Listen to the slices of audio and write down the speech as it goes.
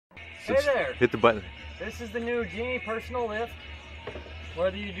Hey there. Hit the button. This is the new Genie personal lift.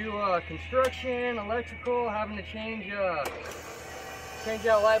 Whether you do construction, electrical, having to change out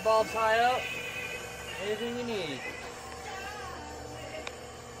light bulbs high up, anything you need.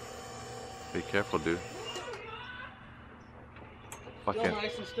 Be careful, dude. Still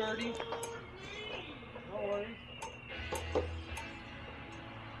nice and sturdy. No worries.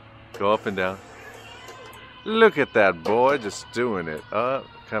 Go up and down. Look at that boy, just doing it. Up,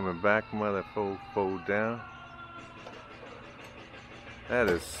 coming back, motherfucker, down. That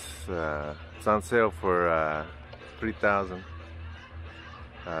is, it's on sale for $3,000.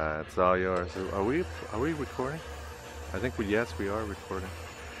 It's all yours. Are we recording? I think yes, we are recording.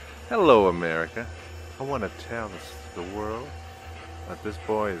 Hello, America. I want to tell the world that this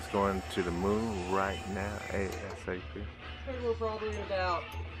boy is going to the moon right now, ASAP. We're probably about,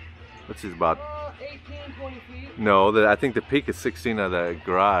 what's his about? 18, 20 feet. No, I think the peak is 16 of the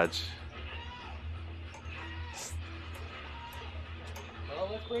garage. Well,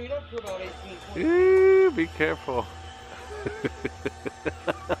 let's bring it up to about 18, 20 feet. Ew, be careful.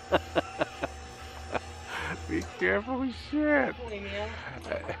 Be careful, shit.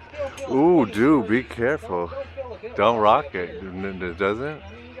 Ooh, dude, be careful. Don't rock it, doesn't it?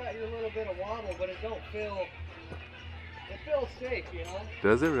 I mean, you got your little bit of wobble, but it don't feel, it feels safe, you know?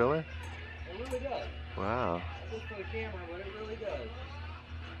 Does it really? It really does. Wow. Just for the camera, but it really does.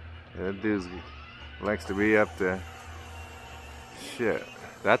 That dude likes to be up there. Shit.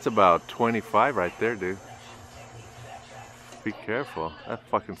 That's about 25 right there, dude. Be careful. That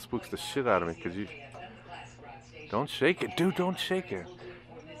fucking spooks the shit out of me, cause you... Don't shake it, dude, don't shake it.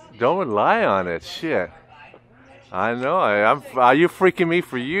 Don't rely on it, shit. I know, are you freaking me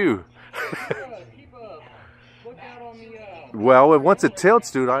for you? Well, once it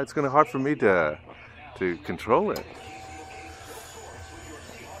tilts, dude, it's gonna be hard for me to control it.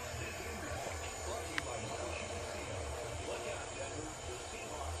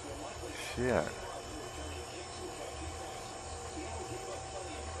 Shit.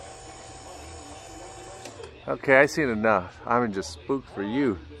 Okay, I seen enough. I'm just spooked for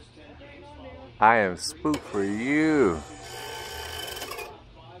you. I am spooked for you.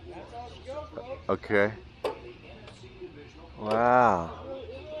 Okay. Wow.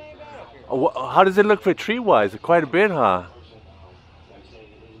 Oh, how does it look for tree-wise? Quite a bit, huh?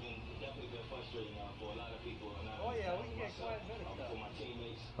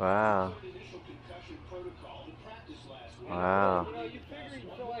 Wow. Wow.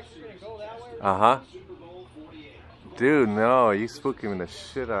 Uh-huh. Dude, no, you spooking the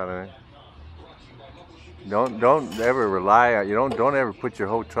shit out of me. Don't ever rely on, don't ever put your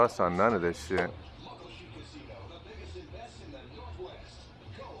whole trust on none of this shit.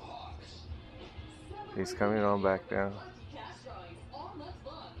 He's coming on back down.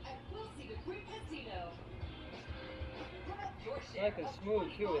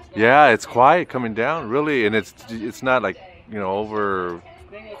 Yeah, it's quiet coming down, really, and it's not like, over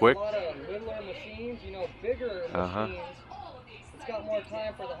quick. Machines, bigger machines, it's got more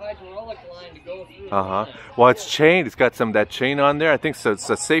time for the hydraulic line to go through. Well, it's chained. It's got that chain on there. I think so. It's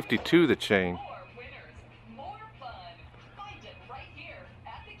a safety to the chain.